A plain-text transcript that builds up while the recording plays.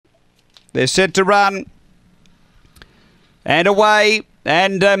They're set to run. And away.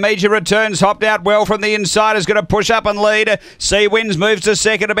 And Major Returns hopped out well from the inside. Is going to push up and lead. Sea Winds moves to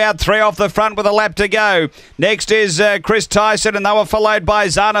second, about 3 off the front with a lap to go. Next is Chris Tyson, and they were followed by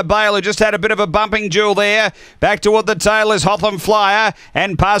Zana Bale, who just had a bit of a bumping duel there. Back toward the tail is Hotham Flyer,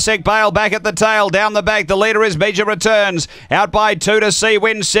 and Parsec Bale back at the tail. Down the back, the leader is Major Returns. Out by 2 to Sea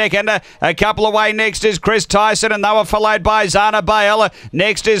Winds second. A couple away next is Chris Tyson, and they were followed by Zana Bale.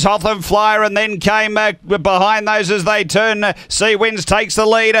 Next is Hotham Flyer, and then came behind those as they turn. Sea Winds takes the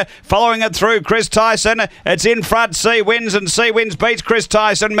lead, following it through Chris Tyson. It's in front, Sea Winds, and Sea Winds beats Chris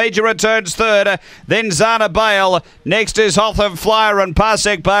Tyson. Major Returns third, then Zana Bale. Next is Hotham Flyer and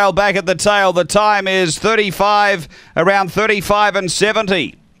Parsec Bale back at the tail. The time is around 35 and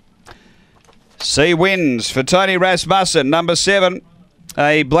 70. Sea Winds for Tony Rasmussen, number 7.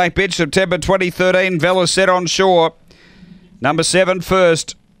 A black bitch, September 2013, Vela set on shore. Number 7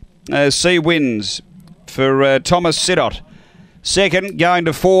 first, Sea Winds for Thomas Sidot. Second, going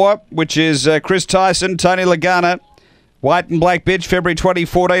to 4, which is Chris Tyson, Tony Lagana. White and Black Bitch, February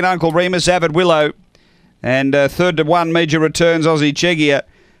 2014, Uncle Remus, Avid Willow. And third to 1, Major Returns, Aussie Chegia.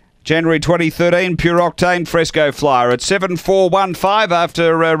 January 2013, Pure Octane, Fresco Flyer at 7.415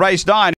 after race 9.